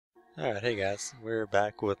Alright, hey guys, we're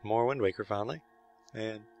back with more Wind Waker finally.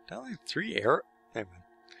 And I only have 3 arrows. Never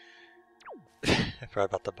mind. I forgot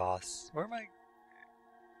about the boss. Where am I?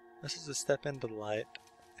 This is to step into the light.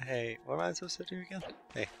 Hey, what am I supposed to do again?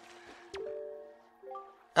 Hey.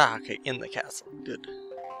 Ah, okay, in the castle. Good.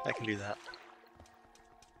 I can do that.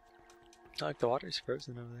 I like the water's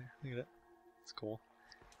frozen over there. Look at it. It's cool.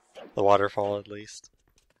 The waterfall, at least.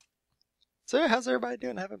 So, how's everybody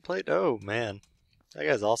doing? I haven't played. Oh, man. That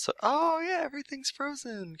guy's also. Oh, yeah, everything's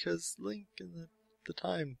frozen because Link in the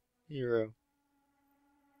time hero.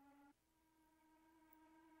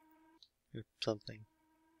 Or something.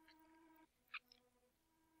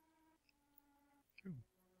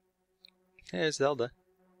 Hey, there's Zelda.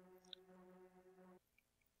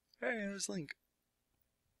 Hey, there's Link.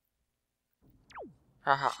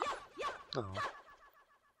 Haha. Oh.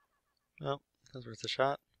 Well, that was worth a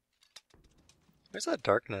shot. Where's that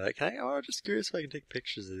dark knight? Oh, I'm just curious if I can take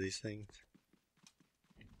pictures of these things.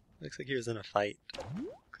 Looks like he was in a fight.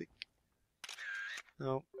 Click.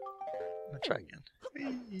 No. I'm gonna try again.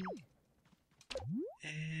 Whee!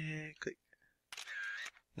 And click.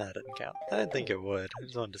 No, it didn't count. I didn't think it would. I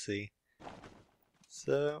just wanted to see.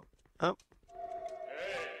 So, oh.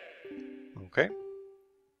 Okay.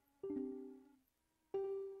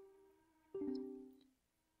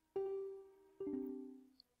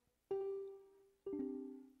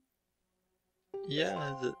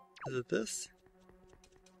 Yeah, is it this?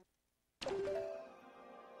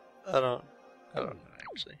 I don't know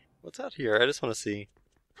actually. What's out here? I just want to see.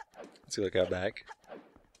 Let's look out back.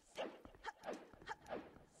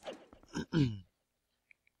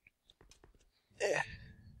 Yeah.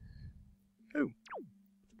 Oh.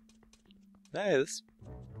 Hey, this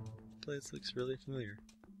place looks really familiar.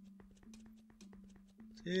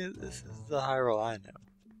 See, this is the Hyrule I know.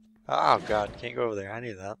 Oh god, can't go over there. I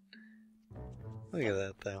knew that. Look at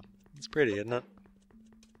that though. It's pretty, isn't it?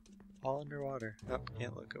 All underwater. Oh,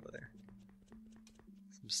 can't look over there.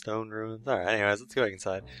 Some stone ruins. Alright, anyways, let's go back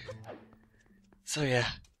inside. So yeah,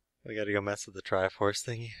 we gotta go mess with the Triforce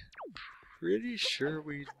thingy. Pretty sure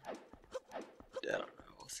we... I don't know,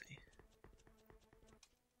 we'll see.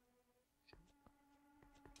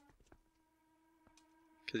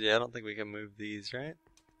 Cause yeah, I don't think we can move these, right?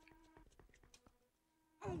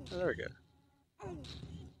 Oh, there we go.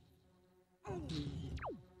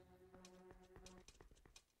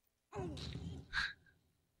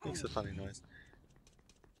 Makes a funny noise.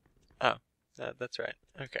 Oh, that's right.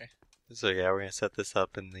 Okay. So yeah, we're gonna set this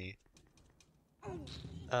up in the...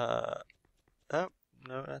 oh, no,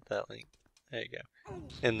 not that link. There you go.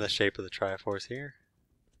 In the shape of the Triforce here.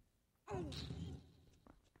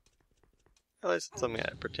 At least it's something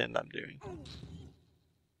I pretend I'm doing.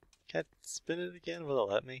 Can't spin it again? Will it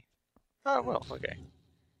let me? Oh, well, okay.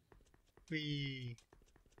 Whee!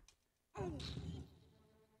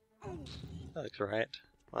 That looks right.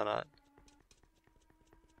 Why not?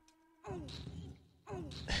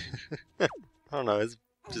 I don't know, it's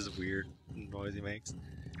just weird noise he makes.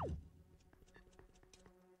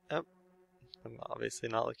 Oh, I'm obviously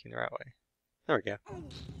not looking the right way. There we go.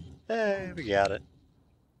 Hey, we got it.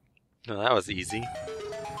 No, that was easy.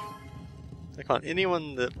 Like on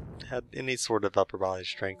anyone that had any sort of upper body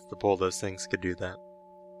strength to pull those things could do that.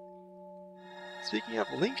 Speaking of,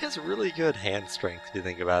 Link has really good hand strength if you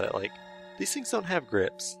think about it. Like, these things don't have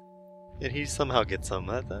grips. And he somehow gets them.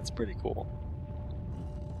 That's pretty cool.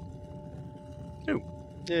 Ooh.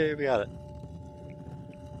 Yeah, we got it.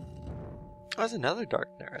 Oh, there's another dark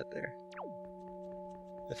knight right there.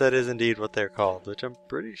 If that is indeed what they're called, which I'm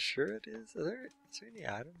pretty sure it is. Is there any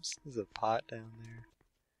items? There's a pot down there.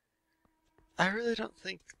 I really don't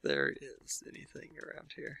think there is anything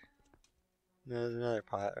around here. No, there's another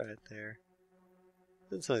pot right there.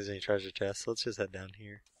 Doesn't sound like there's any treasure chests, so let's just head down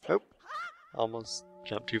here. Oh! Almost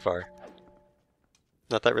jumped too far.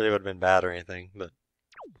 Not that really would have been bad or anything, but...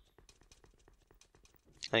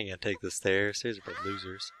 I ain't gonna take the stairs. Stairs are for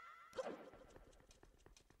losers.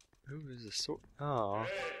 Ooh, there's a sword. Aww.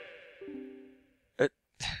 It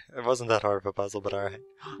wasn't that hard of a puzzle, but alright.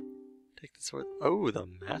 Take the sword. Oh, the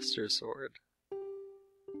Master Sword.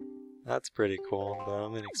 That's pretty cool, but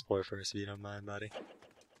I'm gonna explore first if you don't mind, buddy.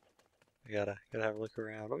 I gotta have a look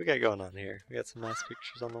around. What we got going on here? We got some nice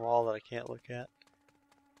pictures on the wall that I can't look at.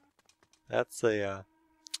 That's a,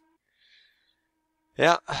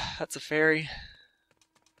 yeah, that's a fairy.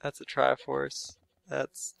 That's a Triforce.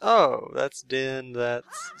 That's, oh, that's Din,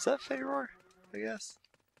 is that Faeror, I guess?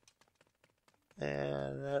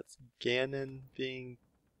 And that's Ganon being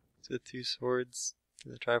with 2 swords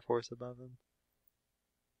and the Triforce above him.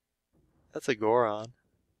 That's a Goron.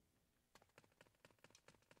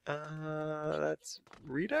 That's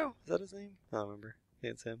Rito? Is that his name? I don't remember. I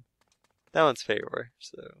think it's him. That one's Feyor,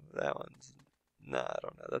 so that one's... No, I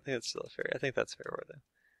don't know. I think it's still a fairy. I think that's Feyor, though.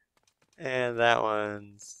 And that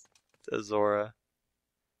one's Azora.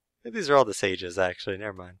 I think these are all the sages, actually.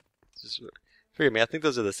 Never mind. Just forgive me. I think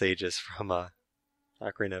those are the sages from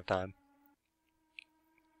Ocarina of Time.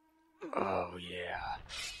 Oh, yeah.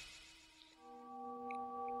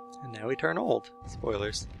 And now we turn old.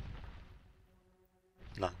 Spoilers.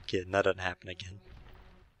 No, I'm kidding. That doesn't happen again.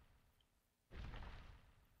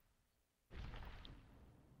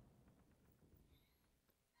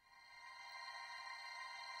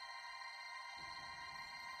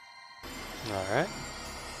 Alright.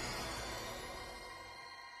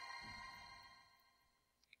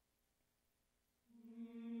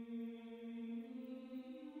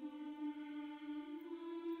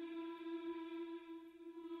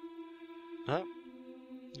 Oh.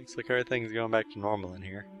 Looks like everything's going back to normal in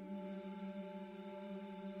here.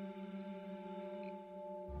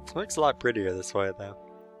 It looks a lot prettier this way, though.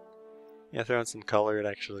 Yeah, throw in some color, it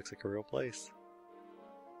actually looks like a real place.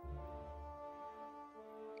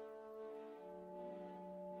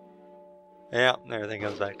 Yeah, everything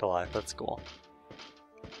comes back to life. That's cool.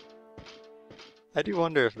 I do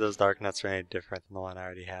wonder if those dark nuts are any different than the one I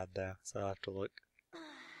already had, though, so I'll have to look.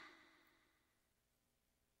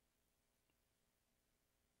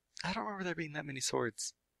 I don't remember there being that many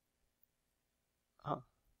swords. Huh.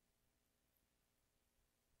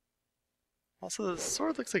 Also, the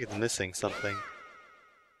sword looks like it's missing something.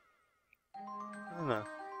 I don't know.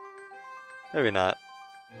 Maybe not.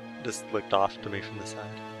 Just looked off to me from the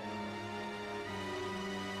side.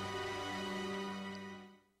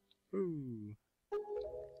 Ooh.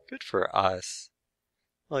 Good for us.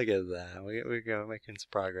 Look at that. We go making some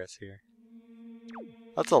progress here.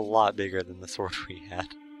 That's a lot bigger than the sword we had.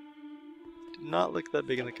 Did not look that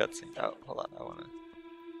big in the cutscene. Oh, hold on. I want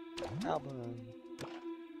to... Album.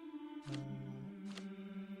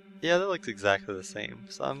 Yeah, that looks exactly the same.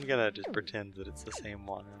 So I'm gonna just pretend that it's the same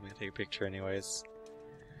one. I'm gonna take a picture anyways.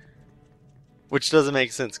 Which doesn't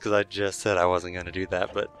make sense because I just said I wasn't gonna do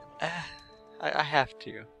that, but I have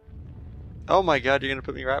to. Oh my god, you're gonna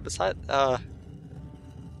put me right beside...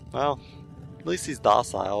 well, at least he's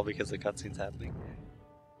docile because the cutscene's happening.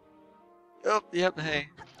 Oh, yep, hey.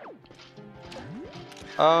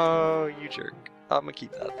 Oh, you jerk. I'm gonna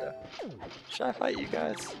keep that though. Should I fight you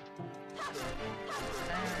guys?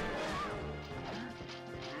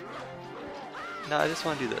 No, I just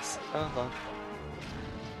want to do this. Oh, hold on.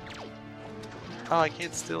 Oh, I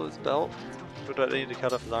can't steal his belt. But do I need to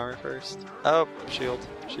cut off his armor first? Oh, shield,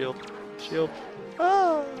 shield, shield.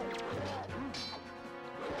 Ah!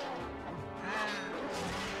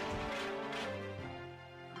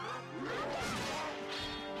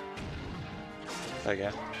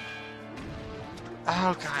 Okay.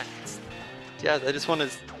 Oh god. Yeah, I just want to...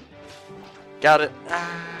 Got it.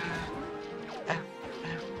 Ah. Ow,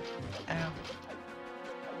 ow, ow.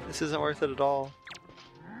 This isn't worth it at all.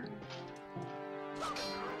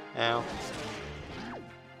 Ow.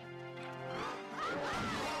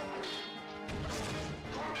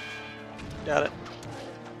 Got it.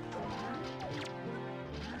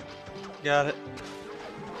 Got it.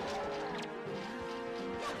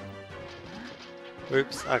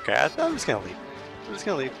 Oops. Okay, I'm just gonna leave. I'm just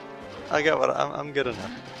gonna leave. I got what I'm good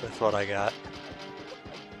enough with what I got.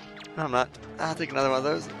 No, I'm not. I'll take another one of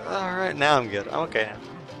those. Alright, now I'm good. I'm okay now.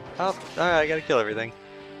 Oh, alright, I gotta kill everything.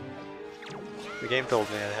 The game told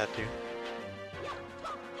me I had to. Did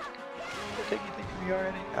I take anything from you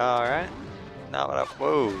already? Alright. Now what up?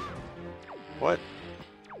 Whoa. What?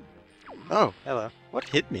 Oh, hello. What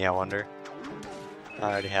hit me, I wonder? I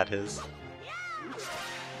already had his.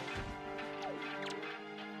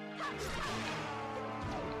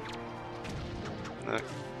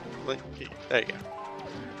 There you go.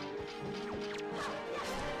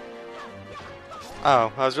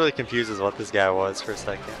 Oh, I was really confused as what this guy was for a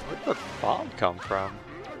second. Where did the bomb come from?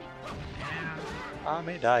 I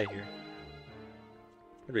may die here.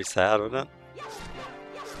 That'd be sad, wouldn't it?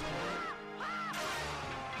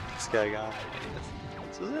 This guy gone.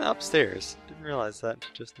 So isn't it upstairs? Didn't realize that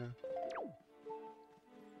just now.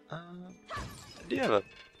 I do have a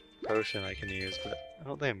potion I can use, but I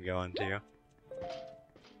don't think I'm going to.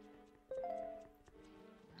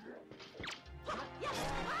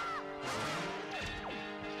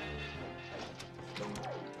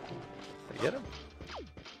 Get him?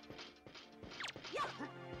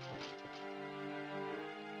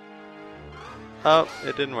 Oh,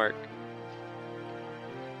 it didn't work.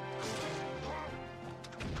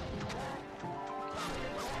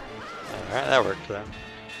 Alright, that worked though.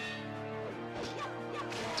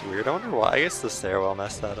 It's weird. I wonder why. I guess the stairwell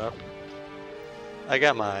messed that up. I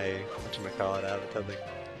got my whatchamacallit out of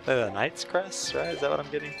the Knight's Crest, right? Is that what I'm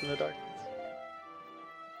getting from the darkness?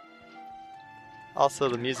 Also,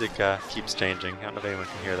 the music keeps changing. I don't know if anyone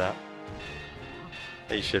can hear that.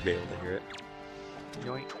 But you should be able to hear it.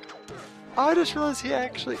 Yoink. Oh, I just realized he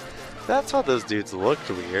actually... That's why those dudes looked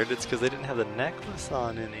weird. It's because they didn't have the necklace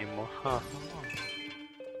on anymore. Huh.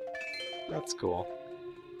 That's cool.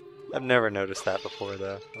 I've never noticed that before,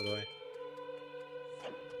 though, by the way.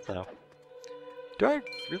 So... Do I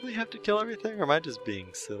really have to kill everything, or am I just being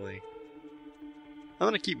silly? I'm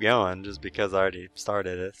gonna keep going, just because I already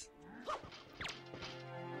started it.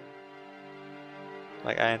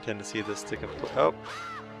 Like, I intend to see this to complete. Oh!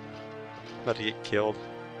 About to get killed.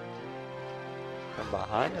 From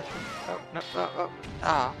behind, I think. Oh, no, no, oh.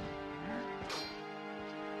 Ah!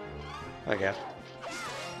 Okay.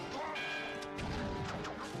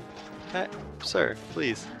 Hey, sir,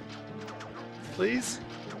 please. Please?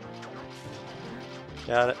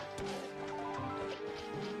 Got it.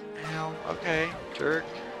 Ow, okay, jerk.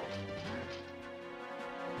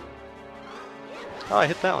 Oh, I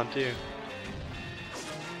hit that one too.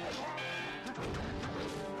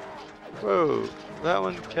 Whoa, that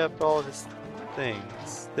one kept all of his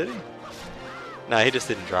things. Did he? No, he just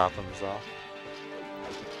didn't drop them, is all.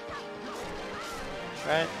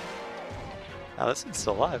 Right? Oh, this one's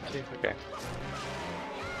still alive too, okay.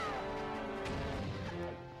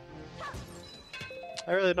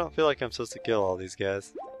 I really don't feel like I'm supposed to kill all these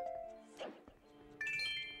guys.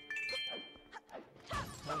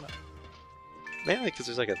 Mainly because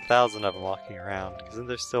there's like 1,000 of them walking around. Isn't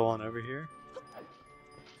there still one over here?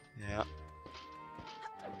 Yeah.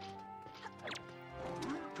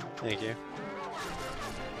 Thank you.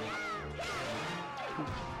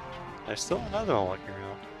 There's still another one walking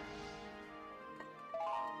around.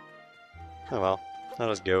 Oh well, I'll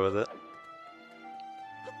just go with it.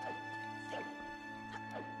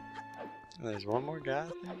 There's one more guy, I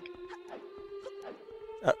think.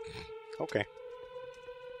 Okay.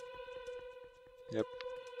 Yep.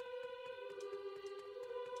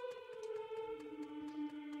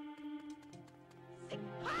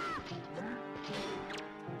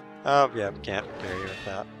 Oh, yeah, can't parry with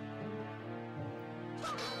that.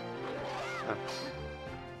 Oh.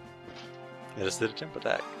 I just did a jump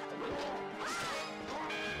attack.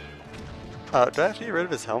 Oh, do I have to get rid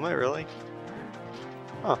of his helmet, really?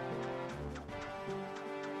 Huh.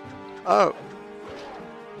 Oh!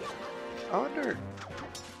 I wonder...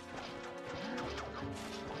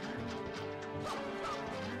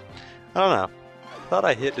 I don't know. I thought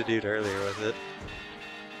I hit the dude earlier with it.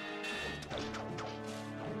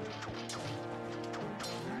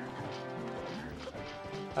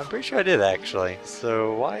 I'm pretty sure I did, actually.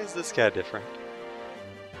 So why is this guy different?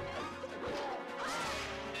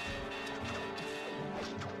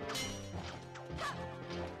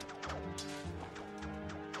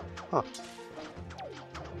 Huh.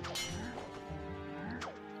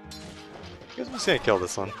 I guess I'm just gonna kill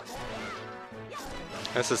this one.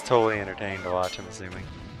 This is totally entertaining to watch, I'm assuming.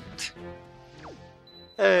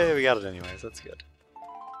 Hey, we got it anyways, that's good.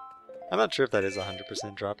 I'm not sure if that is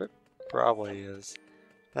 100% drop. It probably is.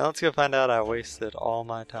 Now let's go find out I wasted all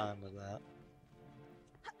my time with that.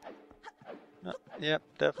 No, yep,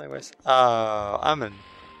 definitely wasted. Oh, I'm in...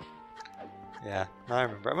 Yeah, I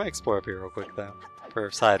remember. I'm gonna explore up here real quick though, for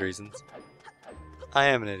side reasons. I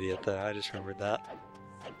am an idiot though, I just remembered that.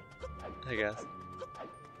 I guess.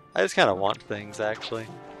 I just kind of want things, actually.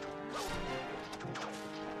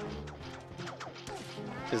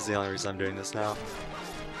 This is the only reason I'm doing this now.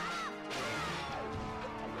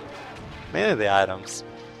 Mainly the items.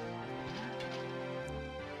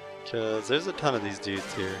 Because there's a ton of these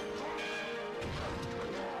dudes here.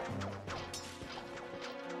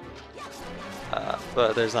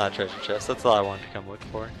 But there's not a treasure chest. That's all I wanted to come look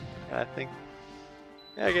for. And I think...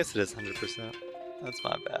 Yeah, I guess it is 100%. That's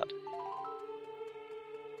my bad.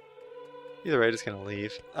 Either way, just gonna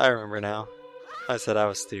leave. I remember now. I said I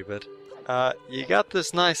was stupid. You got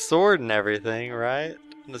this nice sword and everything, right?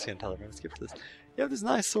 I'm just gonna tell everyone to skip this. You have this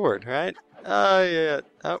nice sword, right? Yeah.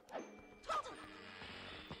 Oh.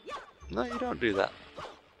 No, you don't do that.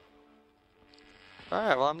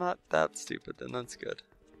 Alright, well I'm not that stupid then, that's good.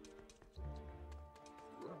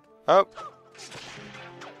 Oh!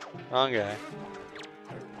 Wrong guy.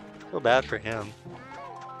 Feel bad for him.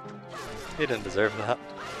 He didn't deserve that.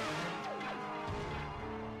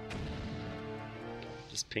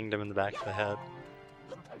 Just pinged him in the back of the head.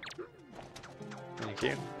 Thank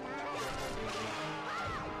you.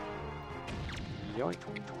 Yoink.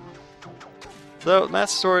 So,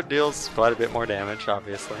 Master Sword deals quite a bit more damage,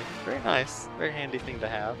 obviously. Very nice. Very handy thing to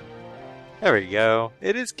have. There we go.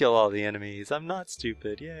 It is kill all the enemies. I'm not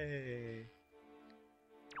stupid. Yay.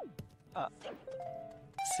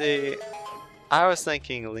 See, I was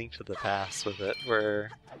thinking Link to the Past with it, where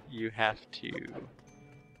you have to...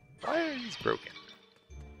 Why are these broken?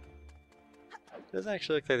 It doesn't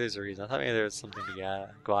actually look like there's a reason. I thought maybe there was something to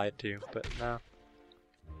glide to, but no.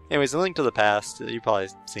 Anyways, in Link to the Past, you've probably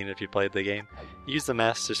seen it if you played the game. You use the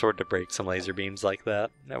Master Sword to break some laser beams like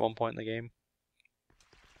that at one point in the game.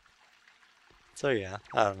 So yeah,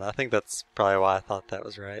 I don't know. I think that's probably why I thought that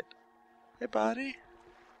was right. Hey, buddy.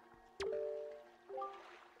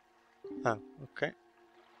 Oh, okay.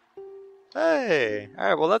 Hey!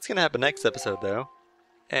 Alright, well that's gonna happen next episode though.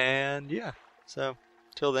 And yeah, so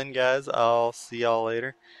till then guys, I'll see y'all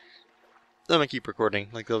later. I'm gonna keep recording,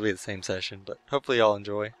 like it'll be the same session, but hopefully y'all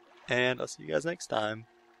enjoy. And I'll see you guys next time.